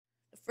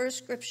First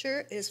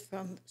scripture is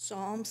from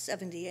Psalm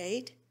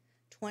 78,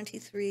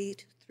 23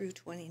 through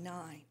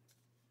 29.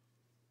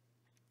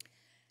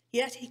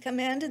 Yet he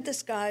commanded the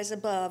skies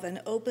above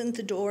and opened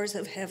the doors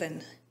of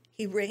heaven.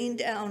 He rained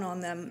down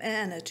on them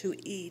manna to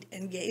eat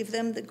and gave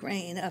them the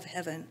grain of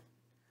heaven.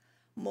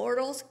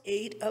 Mortals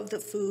ate of the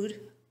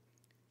food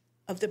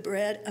of the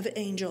bread of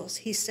angels.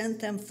 He sent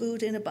them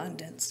food in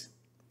abundance.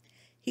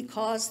 He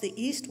caused the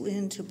east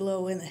wind to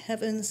blow in the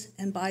heavens,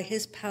 and by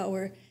his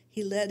power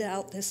he led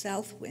out the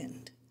south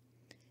wind.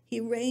 He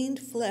rained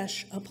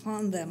flesh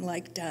upon them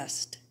like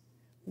dust,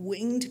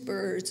 winged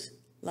birds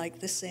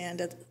like the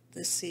sand of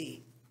the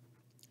sea.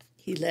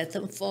 He let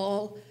them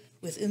fall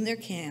within their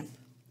camp,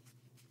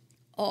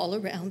 all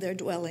around their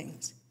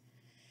dwellings.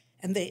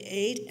 And they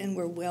ate and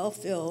were well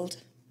filled,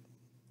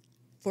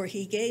 for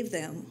he gave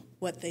them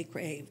what they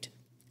craved.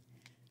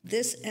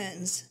 This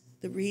ends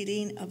the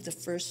reading of the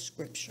first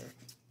scripture.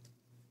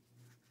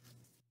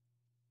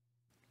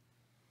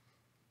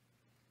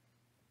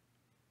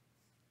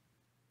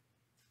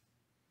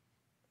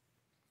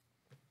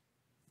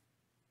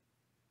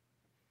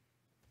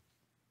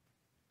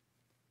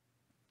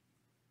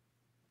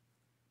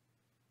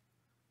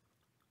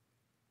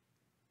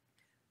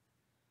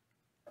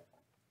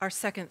 Our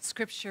second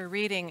scripture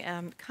reading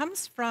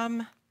comes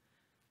from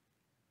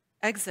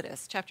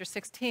Exodus chapter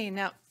 16.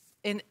 Now,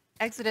 in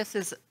Exodus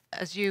is,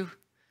 as you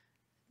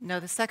know,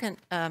 the second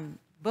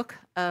book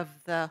of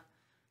the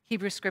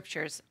Hebrew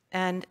scriptures.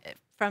 And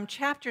from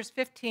chapters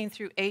 15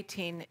 through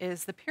 18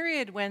 is the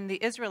period when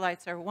the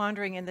Israelites are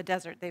wandering in the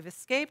desert. They've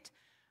escaped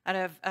out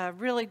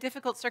of really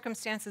difficult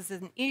circumstances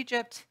in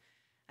Egypt,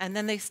 and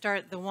then they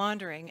start the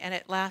wandering, and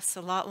it lasts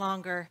a lot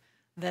longer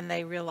than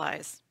they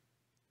realize.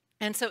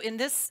 And so in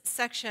this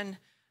section,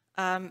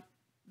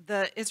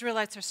 the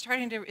Israelites are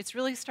it's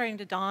really starting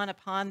to dawn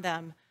upon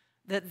them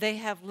that they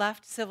have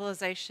left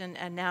civilization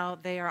and now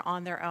they are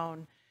on their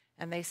own,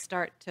 and they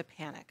start to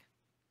panic.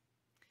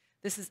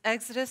 This is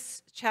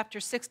Exodus chapter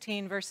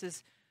 16,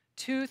 verses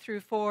 2 through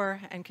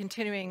 4, and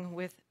continuing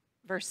with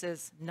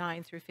verses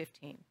 9 through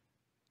 15.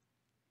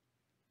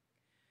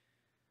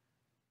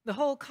 The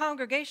whole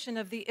congregation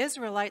of the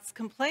Israelites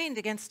complained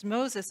against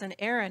Moses and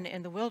Aaron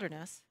in the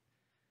wilderness.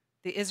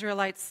 The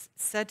Israelites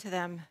said to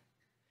them,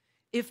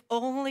 "If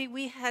only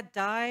we had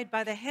died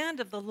by the hand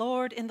of the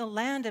Lord in the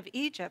land of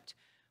Egypt,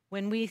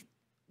 when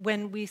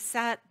we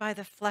sat by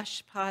the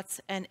flesh pots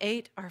and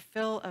ate our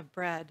fill of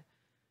bread.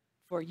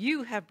 For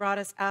you have brought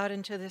us out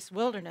into this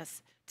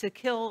wilderness to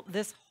kill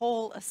this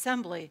whole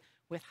assembly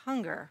with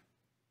hunger."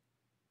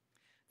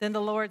 Then the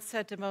Lord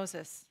said to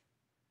Moses,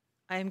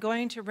 "I am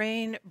going to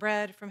rain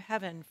bread from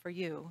heaven for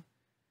you,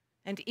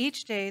 and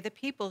each day the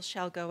people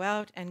shall go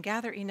out and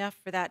gather enough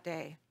for that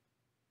day.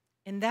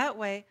 In that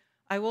way,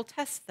 I will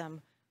test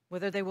them,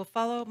 whether they will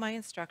follow my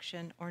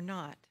instruction or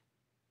not."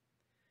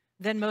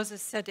 Then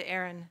Moses said to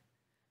Aaron,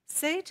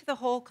 "Say to the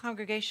whole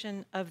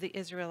congregation of the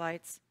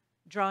Israelites,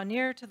 'Draw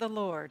near to the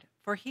Lord,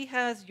 for he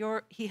has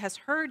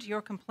heard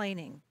your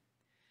complaining.'"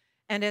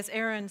 And as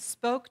Aaron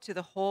spoke to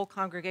the whole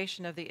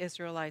congregation of the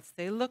Israelites,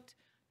 they looked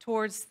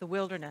towards the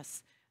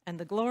wilderness, and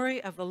the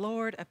glory of the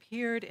Lord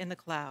appeared in the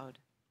cloud.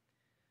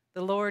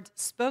 The Lord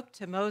spoke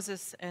to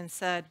Moses and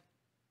said,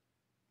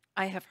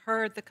 "I have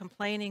heard the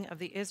complaining of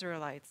the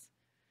Israelites.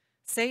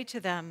 Say to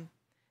them,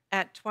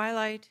 'At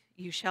twilight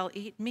you shall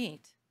eat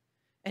meat,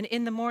 and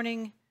in the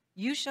morning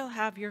you shall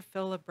have your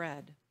fill of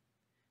bread.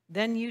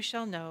 Then you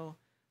shall know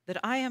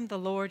that I am the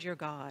Lord your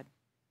God.'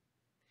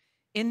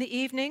 In the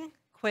evening,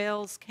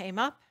 quails came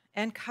up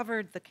and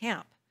covered the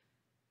camp,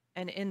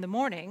 and in the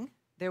morning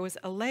there was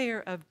a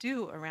layer of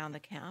dew around the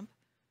camp.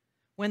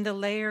 When the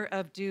layer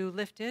of dew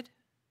lifted,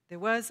 there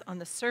was on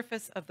the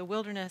surface of the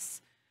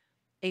wilderness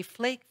a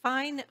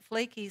fine,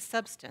 flaky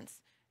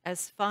substance,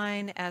 as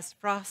fine as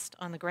frost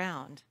on the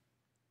ground.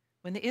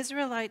 When the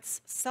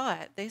Israelites saw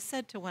it, they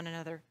said to one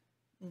another,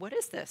 'What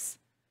is this?'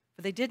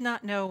 For they did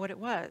not know what it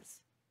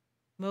was.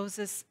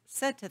 Moses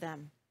said to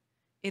them,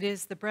 'It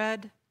is the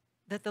bread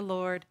that the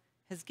Lord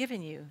has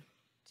given you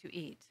to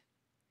eat.'"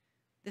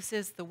 This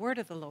is the word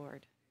of the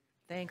Lord.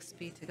 Thanks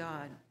be to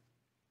God.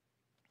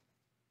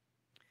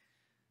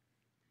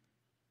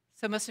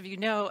 So most of you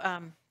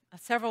know,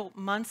 several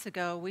months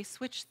ago, we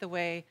switched the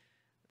way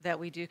that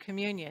we do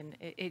communion.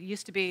 It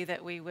used to be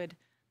that we would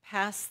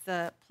pass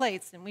the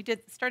plates, and we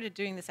started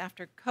doing this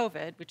after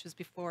COVID, which was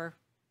before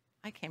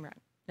I came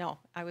around. No,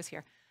 I was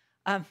here.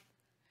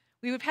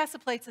 We would pass the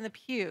plates in the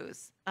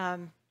pews.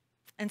 And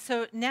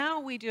so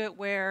now we do it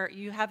where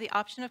you have the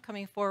option of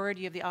coming forward,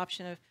 you have the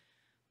option of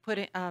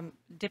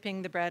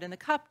dipping the bread in the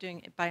cup,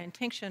 doing it by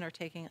intinction or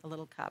taking a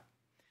little cup.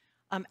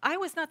 I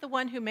was not the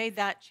one who made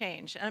that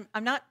change.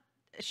 I'm not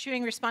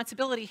eschewing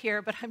responsibility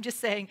here, but I'm just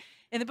saying,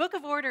 in the Book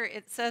of Order,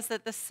 it says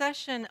that the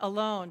session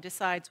alone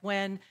decides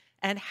when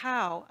and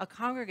how a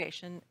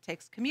congregation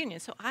takes communion.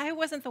 So I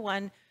wasn't the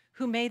one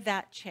who made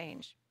that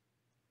change.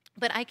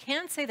 But I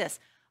can say this,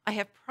 I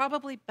have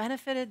probably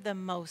benefited the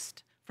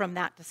most from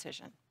that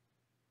decision.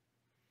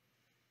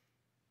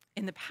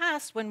 In the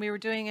past, when we were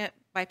doing it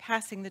by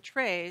passing the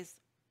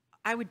trays,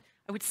 I would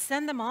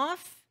send them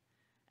off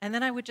And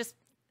then I would just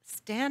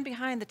stand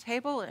behind the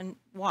table and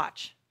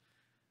watch.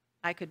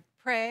 I could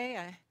pray,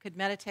 I could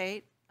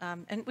meditate,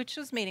 and which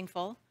was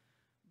meaningful,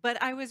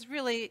 but I was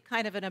really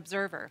kind of an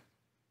observer.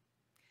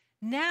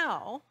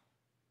 Now,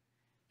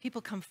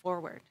 people come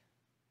forward.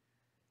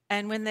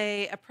 And when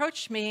they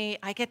approach me,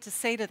 I get to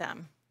say to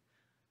them,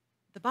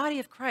 the body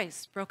of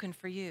Christ broken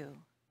for you,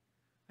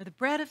 or the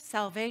bread of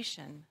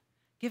salvation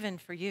given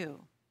for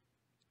you.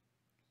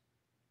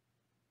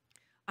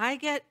 I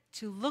get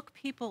to look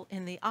people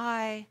in the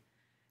eye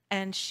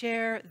and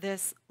share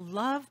this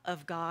love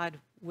of God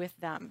with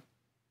them.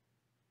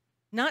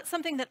 Not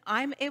something that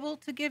I'm able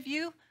to give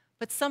you,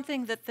 but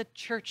something that the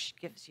church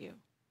gives you,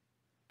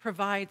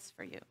 provides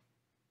for you.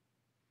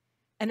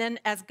 And then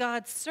as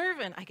God's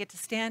servant, I get to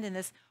stand in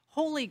this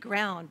holy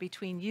ground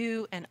between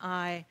you and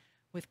I,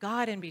 with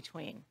God in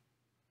between.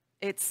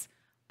 It's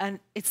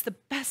the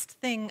best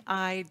thing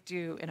I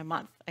do in a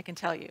month, I can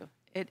tell you.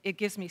 It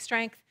gives me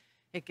strength,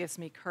 it gives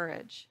me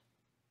courage.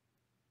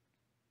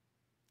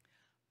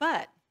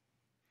 But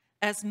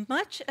as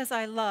much as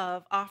I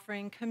love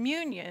offering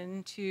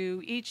communion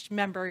to each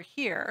member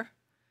here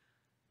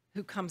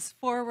who comes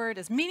forward,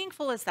 as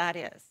meaningful as that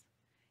is,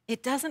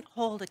 it doesn't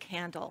hold a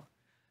candle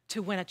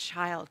to when a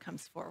child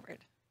comes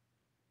forward.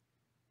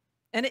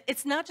 And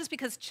it's not just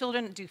because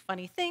children do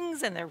funny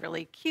things and they're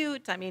really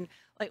cute. I mean,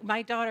 like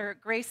my daughter,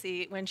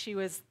 Gracie, when she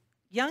was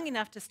young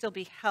enough to still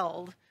be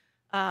held,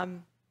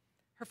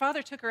 her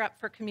father took her up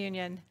for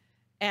communion,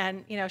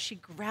 and she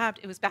grabbed,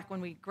 it was back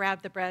when we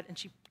grabbed the bread, and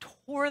she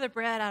tore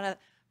the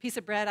piece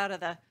of bread out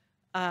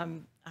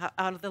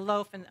of the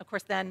loaf, and of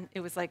course then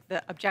it was like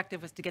the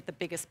objective was to get the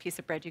biggest piece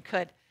of bread you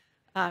could.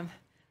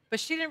 But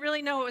she didn't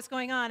really know what was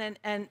going on,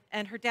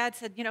 and her dad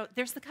said,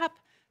 there's the cup,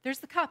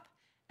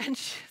 and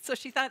so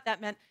she thought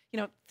that meant,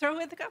 throw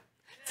in the cup.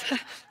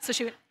 So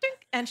she went, dink,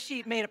 and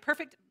she made a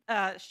perfect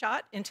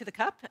shot into the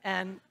cup,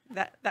 and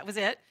that was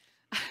it.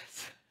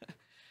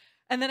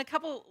 And then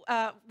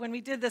when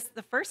we did this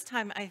the first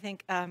time, I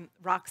think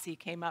Roxy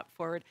came up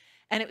forward,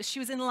 and she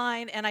was in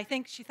line, and I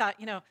think she thought,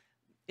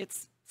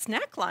 it's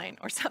snack line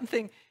or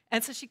something.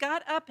 And so she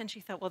got up and she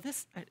thought, well,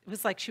 it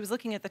was like she was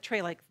looking at the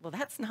tray like, well,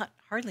 that's not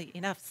hardly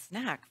enough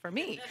snack for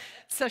me.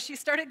 So she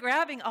started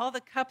grabbing all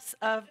the cups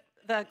of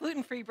the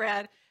gluten-free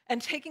bread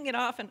and taking it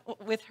off and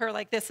with her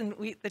like this, and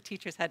the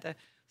teachers had to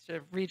sort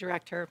of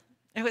redirect her.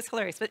 It was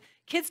hilarious. But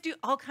kids do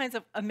all kinds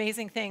of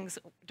amazing things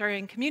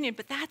during communion,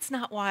 but that's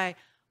not why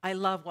I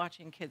love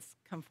watching kids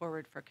come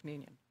forward for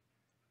communion.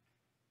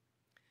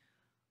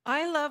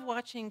 I love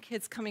watching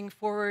kids coming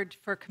forward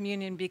for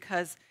communion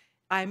because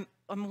I'm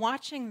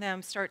watching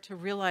them start to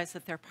realize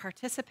that they're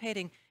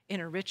participating in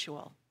a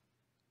ritual.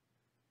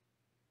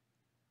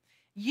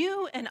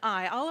 You and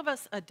I, all of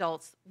us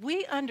adults,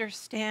 we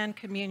understand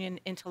communion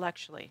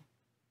intellectually.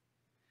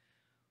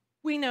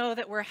 We know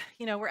that we're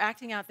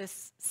acting out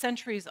this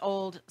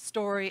centuries-old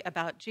story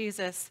about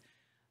Jesus,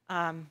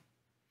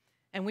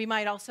 and we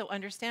might also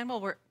understand,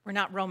 well, we're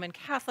not Roman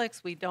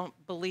Catholics. We don't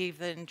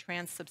believe in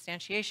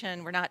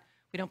transubstantiation.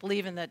 We don't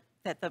believe in that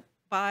the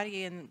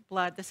body and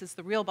blood, this is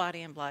the real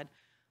body and blood.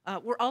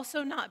 We're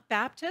also not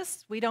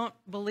Baptists. We don't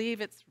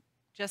believe it's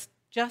just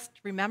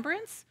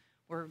remembrance.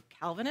 We're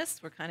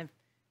Calvinists. We're kind of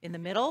in the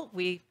middle.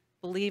 We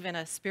believe in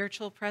a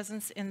spiritual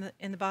presence in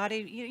the body.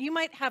 You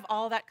might have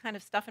all that kind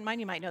of stuff in mind.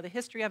 You might know the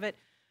history of it.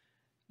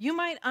 You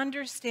might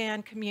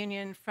understand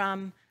communion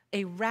from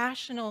a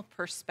rational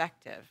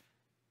perspective.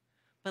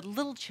 But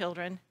little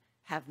children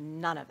have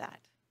none of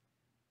that.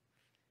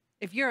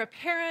 If you're a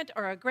parent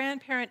or a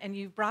grandparent and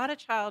you've brought a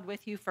child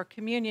with you for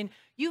communion,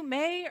 you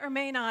may or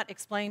may not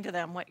explain to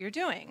them what you're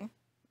doing.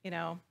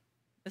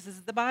 This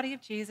is the body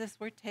of Jesus,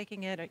 we're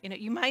taking it. Or,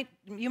 you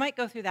might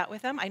go through that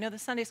with them. I know the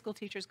Sunday school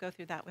teachers go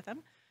through that with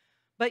them.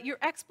 But your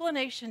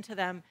explanation to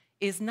them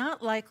is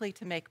not likely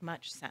to make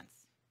much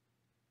sense.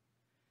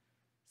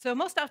 So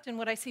most often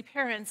what I see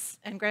parents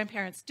and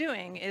grandparents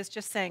doing is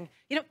just saying,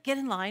 get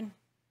in line,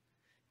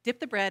 dip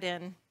the bread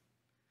in.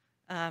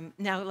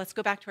 Now let's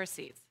go back to our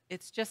seats.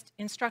 It's just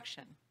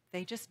instruction.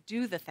 They just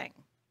do the thing.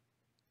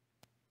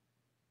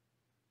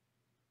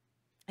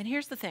 And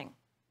here's the thing.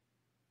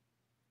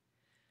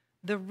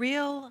 The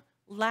real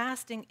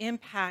lasting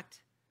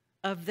impact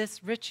of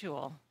this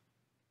ritual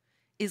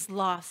is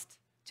lost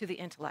to the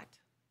intellect.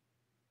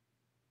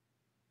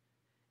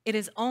 It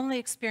is only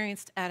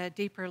experienced at a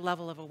deeper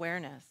level of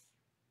awareness.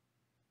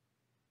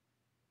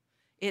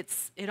 It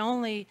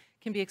only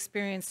can be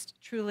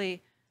experienced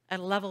truly at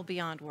a level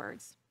beyond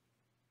words.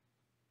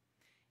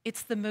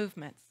 It's the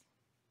movements.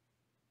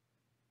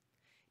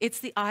 It's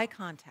the eye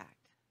contact.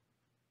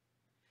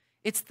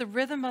 It's the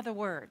rhythm of the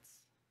words.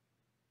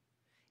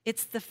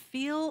 It's the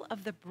feel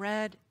of the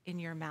bread in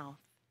your mouth.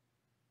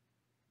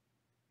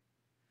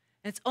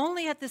 And it's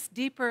only at this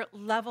deeper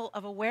level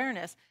of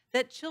awareness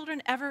that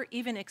children ever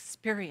even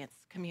experience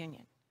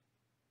communion.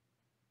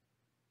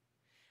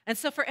 And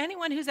so for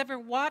anyone who's ever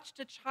watched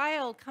a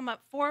child come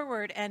up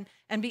forward and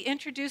be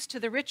introduced to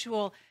the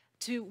ritual,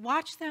 to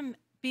watch them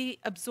be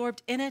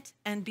absorbed in it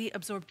and be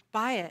absorbed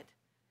by it,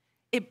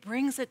 it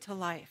brings it to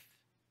life.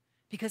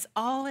 because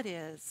all it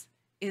is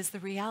the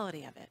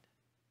reality of it.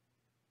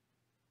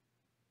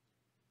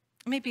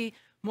 Let me be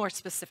more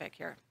specific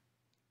here.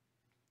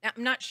 Now,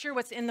 I'm not sure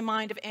what's in the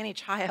mind of any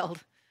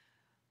child,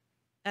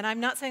 and I'm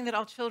not saying that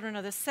all children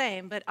are the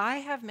same, but I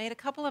have made a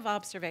couple of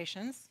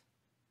observations.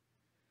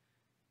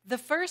 The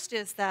first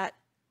is that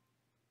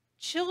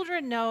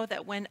children know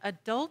that when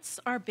adults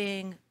are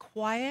being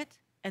quiet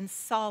and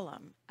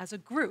solemn as a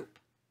group,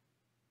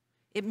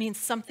 it means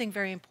something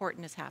very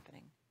important is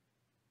happening.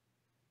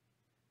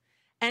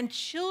 And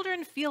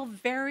children feel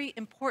very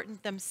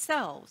important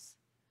themselves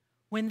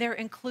when they're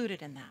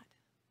included in that.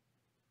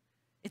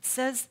 It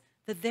says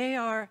that they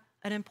are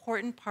an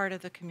important part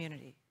of the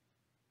community.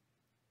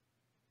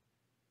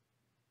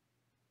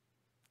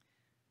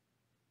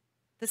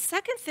 The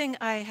second thing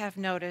I have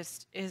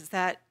noticed is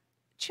that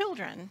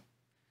children,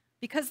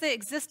 because they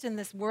exist in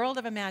this world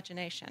of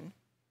imagination,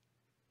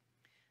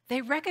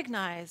 they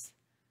recognize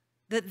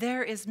that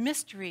there is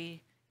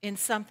mystery in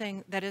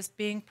something that is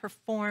being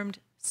performed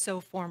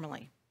so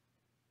formally.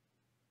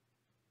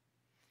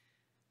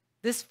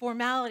 This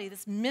formality,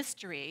 this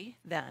mystery,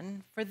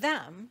 then, for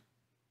them,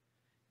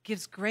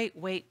 gives great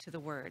weight to the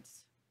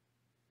words.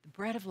 The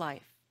bread of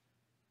life,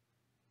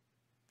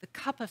 the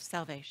cup of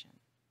salvation.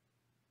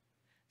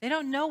 They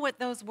don't know what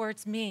those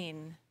words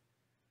mean,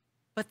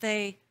 but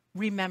they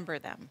remember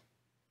them.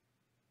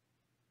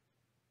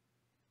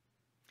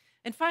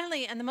 And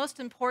finally, and the most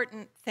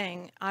important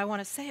thing I want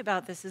to say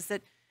about this is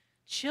that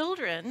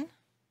children,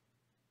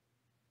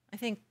 I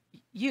think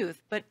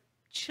youth, but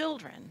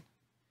children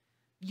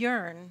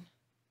yearn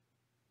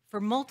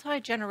for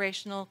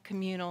multi-generational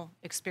communal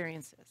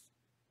experiences.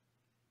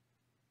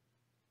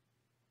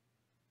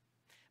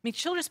 I mean,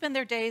 children spend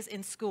their days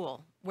in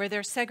school where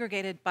they're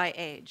segregated by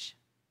age.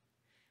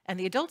 And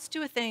the adults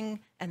do a thing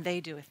and they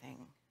do a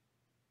thing.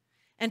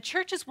 And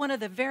church is one of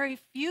the very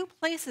few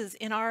places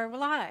in our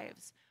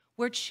lives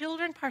where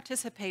children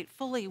participate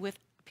fully with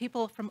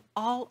people from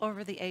all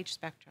over the age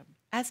spectrum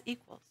as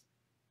equals.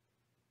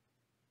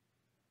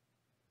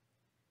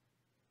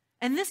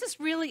 And this is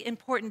really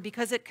important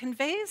because it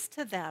conveys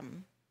to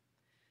them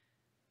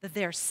that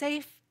they're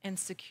safe and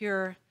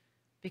secure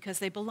because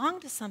they belong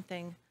to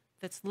something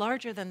that's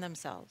larger than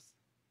themselves.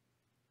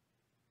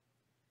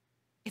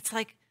 It's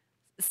like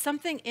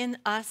something in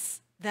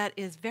us that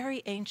is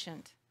very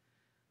ancient,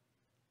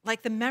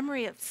 like the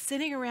memory of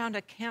sitting around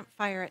a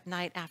campfire at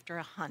night after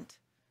a hunt.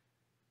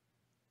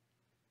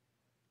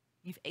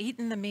 You've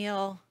eaten the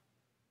meal,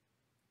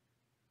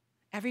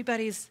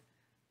 everybody's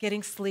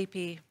getting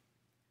sleepy,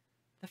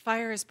 the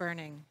fire is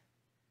burning,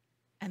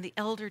 and the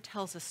elder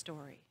tells a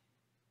story.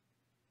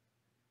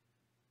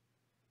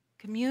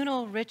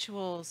 Communal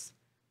rituals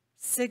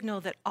signal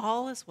that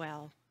all is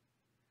well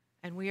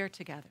and we are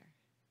together.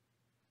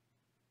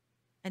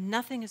 And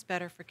nothing is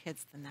better for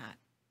kids than that.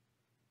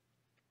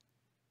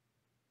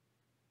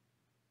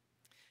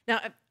 Now,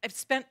 I've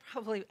spent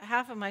probably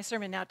half of my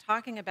sermon now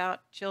talking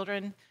about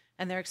children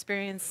and their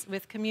experience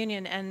with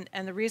communion, and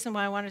the reason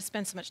why I wanted to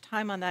spend so much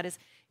time on that is,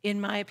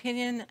 in my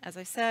opinion, as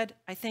I said,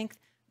 I think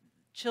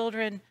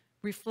children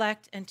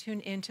reflect and tune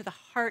into the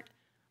heart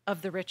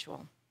of the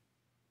ritual.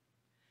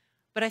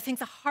 But I think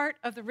the heart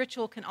of the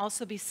ritual can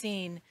also be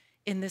seen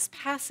in this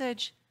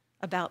passage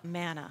about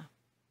manna.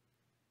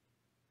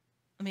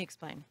 Let me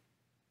explain.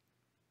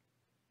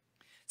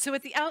 So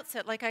at the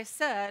outset, like I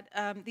said,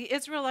 the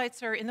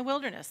Israelites are in the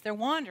wilderness. They're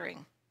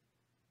wandering.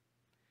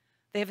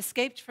 They have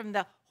escaped from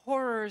the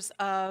horrors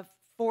of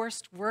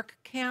forced work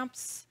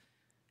camps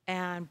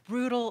and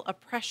brutal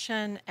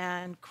oppression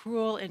and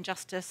cruel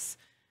injustice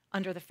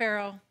under the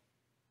Pharaoh.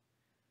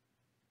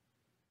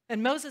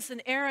 And Moses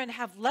and Aaron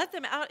have led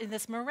them out in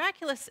this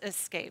miraculous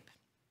escape.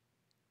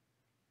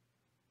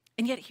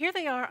 And yet here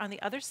they are on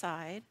the other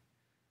side,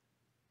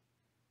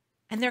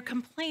 and they're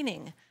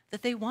complaining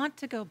that they want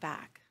to go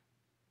back.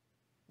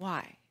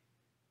 Why?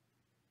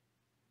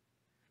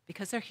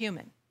 Because they're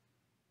human.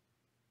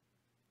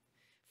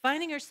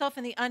 Finding yourself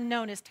in the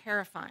unknown is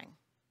terrifying.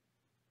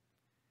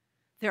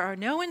 There are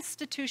no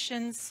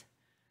institutions,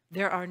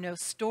 there are no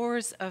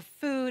stores of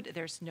food,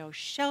 there's no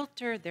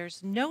shelter,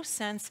 there's no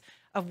sense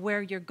of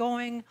where you're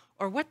going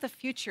or what the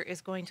future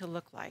is going to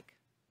look like.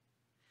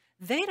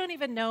 They don't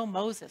even know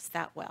Moses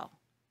that well.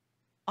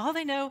 All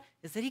they know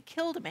is that he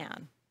killed a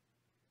man.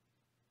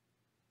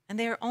 And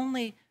they are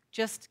only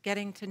just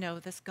getting to know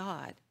this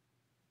God.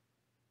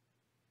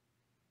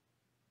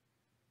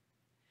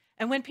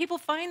 And when people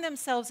find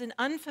themselves in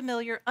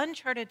unfamiliar,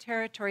 uncharted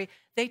territory,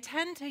 they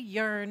tend to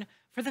yearn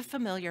for the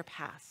familiar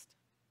past,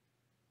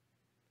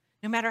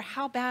 no matter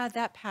how bad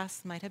that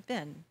past might have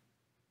been.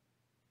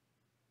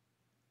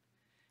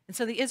 And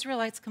so the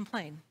Israelites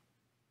complain,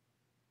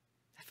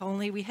 if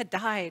only we had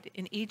died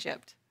in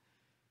Egypt.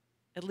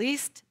 At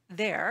least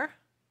there,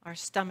 our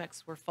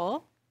stomachs were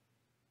full.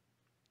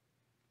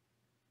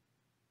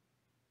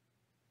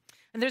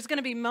 And there's going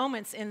to be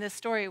moments in this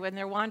story when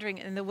they're wandering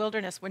in the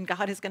wilderness when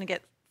God is going to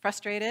get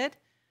frustrated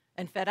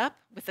and fed up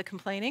with the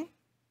complaining.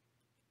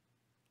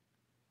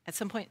 At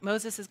some point,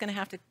 Moses is going to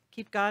have to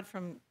keep God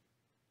from,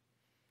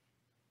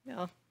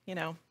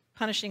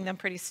 punishing them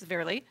pretty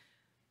severely.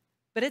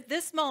 But at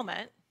this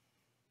moment,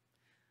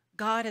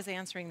 God is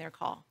answering their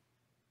call.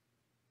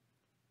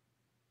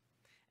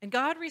 And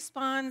God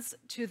responds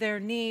to their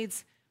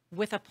needs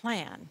with a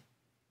plan.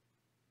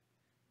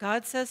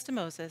 God says to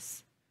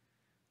Moses,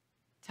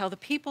 "Tell the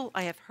people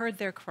I have heard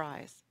their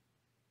cries."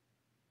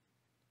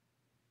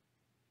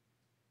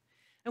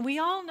 And we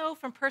all know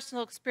from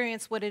personal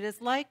experience what it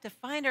is like to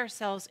find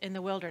ourselves in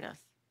the wilderness.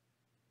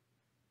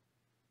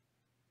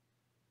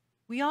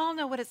 We all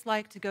know what it's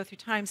like to go through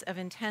times of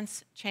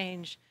intense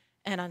change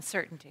and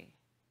uncertainty.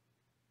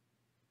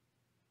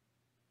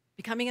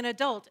 Becoming an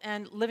adult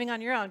and living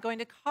on your own, going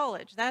to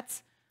college,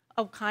 that's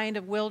a kind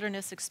of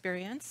wilderness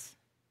experience.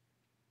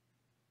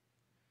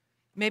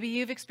 Maybe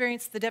you've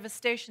experienced the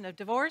devastation of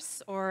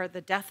divorce or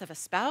the death of a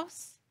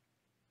spouse,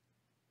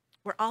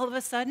 where all of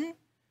a sudden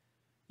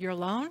you're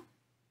alone.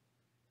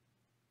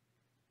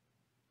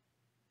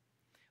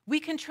 We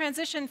can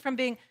transition from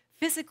being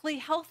physically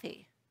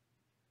healthy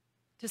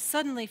to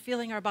suddenly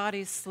feeling our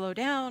bodies slow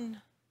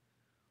down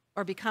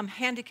or become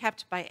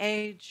handicapped by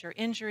age or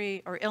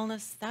injury or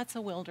illness. That's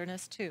a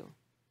wilderness too.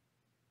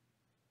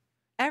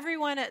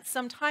 Everyone at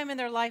some time in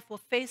their life will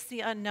face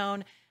the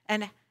unknown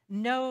and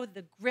know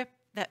the grip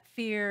that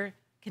fear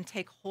can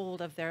take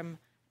hold of them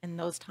in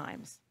those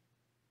times.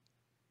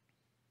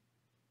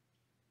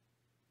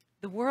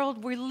 The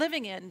world we're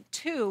living in,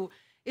 too,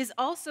 is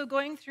also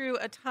going through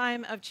a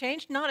time of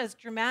change, not as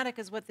dramatic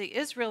as what the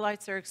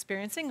Israelites are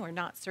experiencing. We're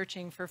not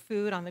searching for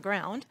food on the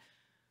ground,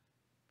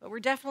 but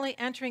we're definitely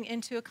entering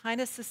into a kind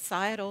of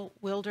societal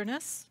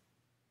wilderness.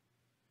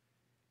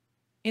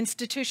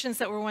 Institutions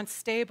that were once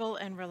stable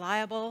and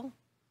reliable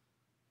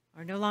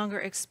are no longer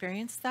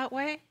experienced that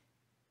way.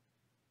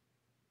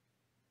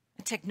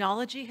 And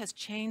technology has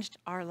changed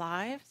our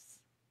lives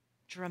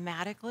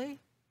dramatically,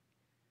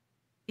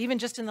 even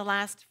just in the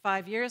last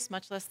 5 years,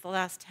 much less the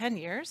last 10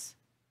 years.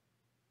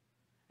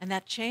 And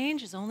that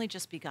change has only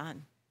just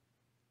begun.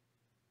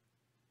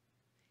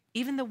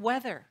 Even the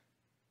weather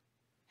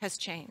has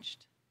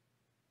changed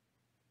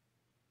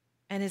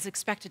and is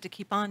expected to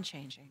keep on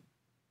changing.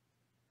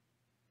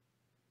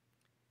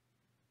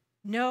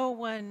 No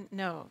one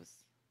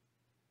knows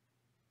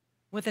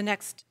what the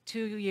next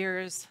 2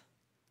 years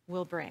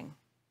will bring.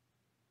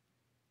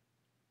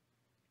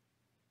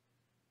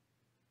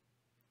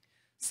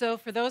 So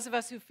for those of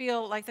us who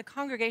feel like the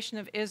congregation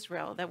of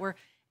Israel, that we're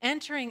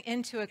entering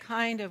into a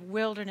kind of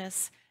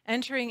wilderness,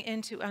 entering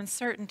into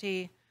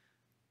uncertainty,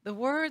 the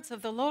words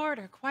of the Lord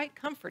are quite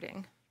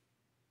comforting.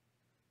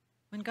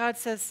 When God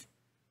says,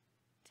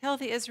 "Tell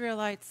the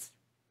Israelites,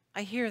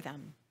 I hear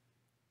them."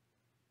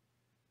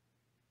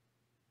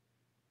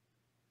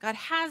 God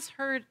has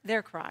heard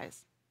their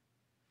cries.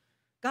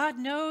 God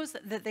knows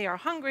that they are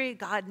hungry.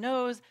 God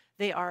knows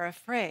they are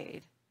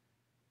afraid.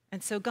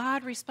 And so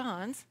God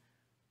responds,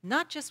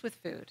 not just with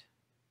food,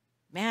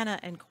 manna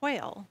and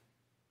quail,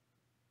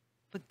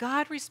 but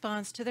God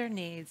responds to their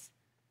needs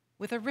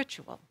with a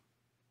ritual.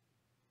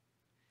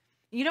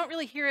 You don't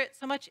really hear it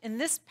so much in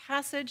this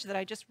passage that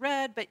I just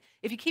read, but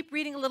if you keep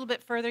reading a little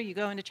bit further, you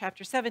go into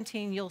chapter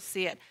 17, you'll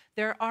see it.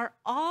 There are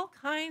all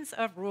kinds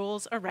of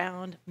rules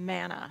around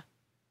manna.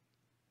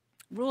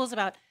 Rules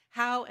about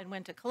how and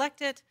when to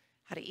collect it,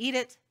 how to eat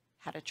it,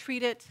 how to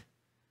treat it.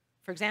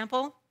 For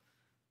example,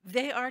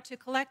 they are to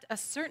collect a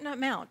certain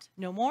amount,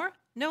 no more,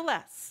 no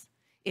less.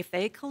 If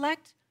they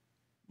collect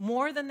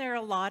more than they're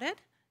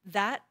allotted,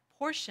 that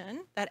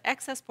portion, that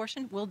excess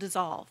portion, will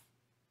dissolve.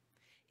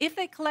 If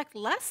they collect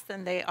less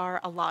than they are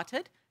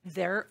allotted,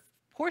 their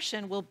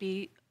portion will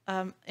be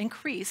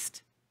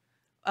increased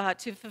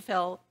to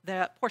fulfill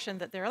the portion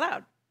that they're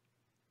allowed.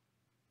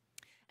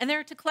 And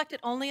they're to collect it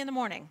only in the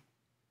morning.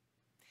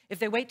 If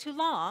they wait too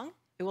long,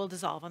 it will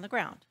dissolve on the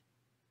ground.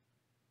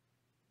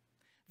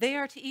 They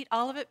are to eat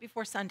all of it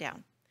before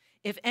sundown.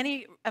 If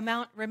any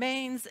amount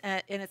remains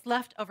and it's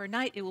left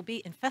overnight, it will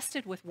be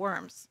infested with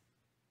worms.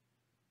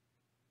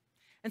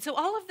 And so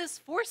all of this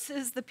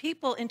forces the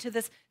people into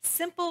this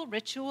simple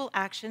ritual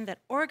action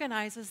that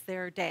organizes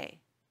their day.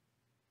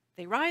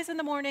 They rise in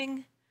the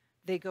morning,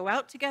 they go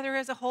out together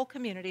as a whole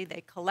community,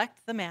 they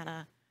collect the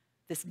manna,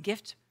 this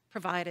gift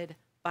provided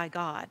by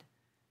God.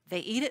 They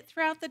eat it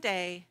throughout the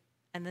day,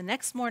 and the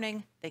next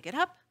morning they get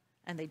up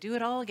and they do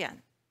it all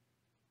again.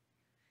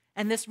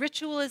 And this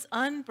ritual is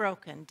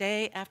unbroken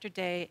day after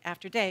day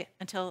after day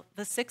until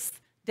the 6th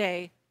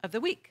day of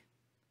the week.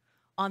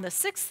 On the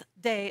 6th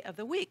day of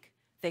the week,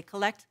 they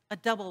collect a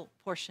double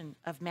portion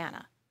of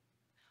manna.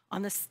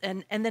 And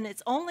then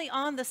it's only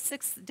on the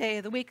 6th day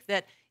of the week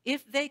that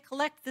if they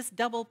collect this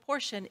double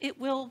portion, it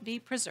will be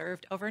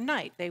preserved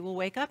overnight. They will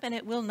wake up and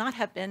it will not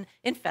have been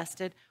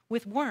infested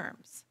with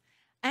worms.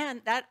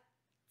 And that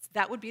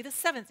would be the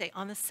 7th day.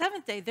 On the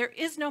 7th day, there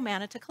is no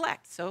manna to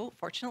collect. So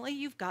fortunately,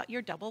 you've got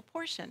your double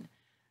portion.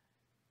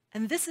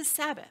 And this is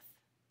Sabbath.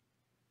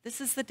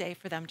 This is the day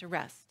for them to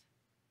rest.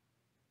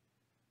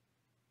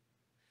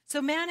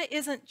 So manna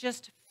isn't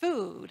just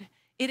food,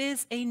 it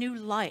is a new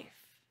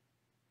life.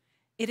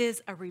 It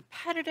is a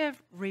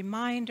repetitive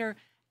reminder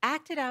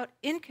acted out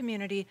in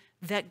community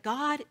that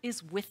God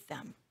is with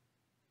them,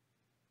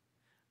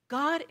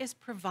 God is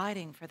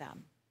providing for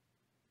them.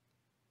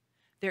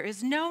 There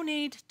is no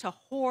need to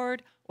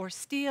hoard or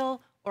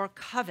steal or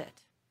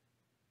covet.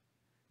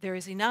 There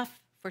is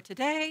enough for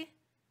today,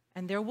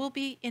 and there will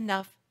be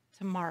enough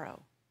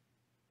tomorrow.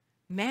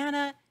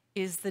 Manna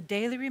is the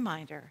daily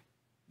reminder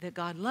that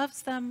God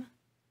loves them,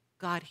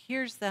 God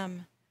hears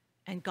them,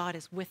 and God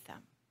is with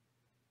them.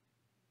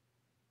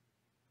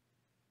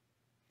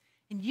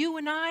 And you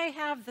and I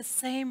have the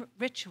same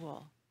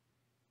ritual.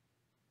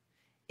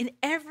 In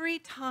every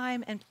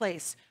time and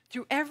place,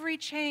 through every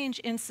change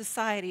in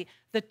society,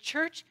 the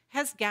church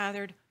has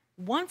gathered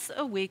once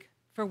a week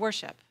for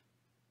worship.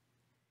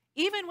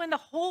 Even when the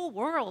whole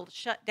world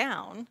shut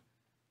down,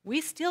 we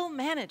still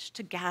managed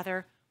to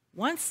gather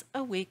once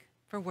a week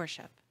for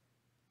worship.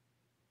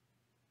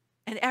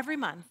 And every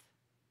month,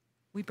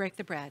 we break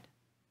the bread.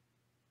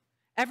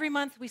 Every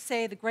month, we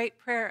say the great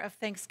prayer of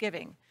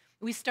thanksgiving.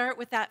 We start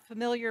with that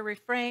familiar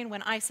refrain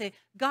when I say,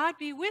 God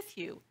be with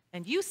you,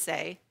 and you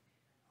say,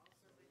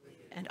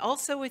 and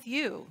also with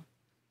you.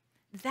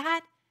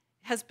 That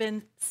has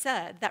been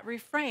said, that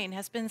refrain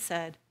has been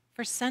said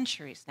for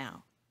centuries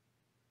now.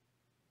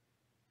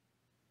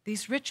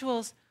 These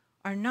rituals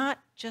are not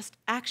just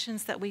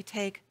actions that we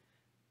take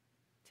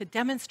to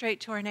demonstrate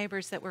to our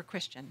neighbors that we're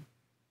Christian.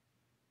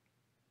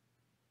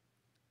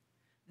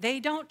 They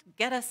don't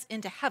get us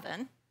into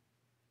heaven.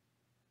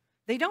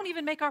 They don't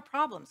even make our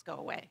problems go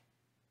away.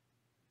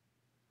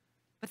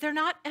 But they're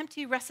not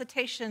empty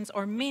recitations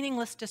or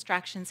meaningless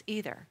distractions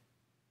either.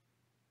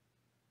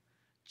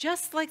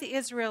 Just like the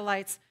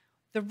Israelites,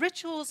 the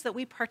rituals that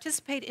we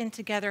participate in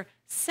together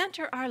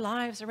center our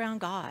lives around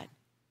God,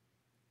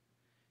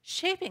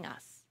 shaping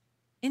us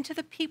into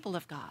the people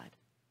of God.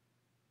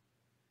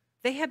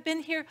 They have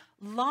been here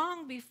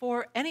long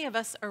before any of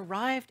us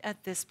arrived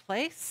at this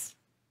place,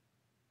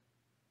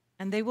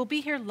 and they will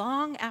be here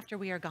long after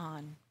we are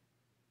gone.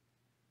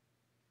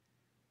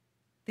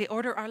 They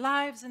order our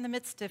lives in the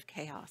midst of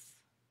chaos,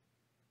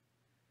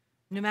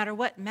 no matter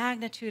what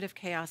magnitude of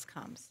chaos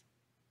comes.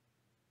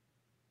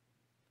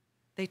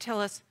 They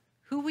tell us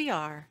who we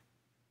are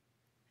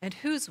and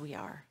whose we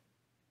are.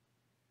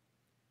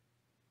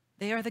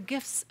 They are the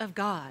gifts of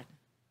God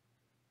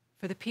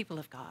for the people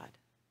of God.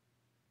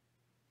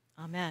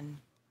 Amen.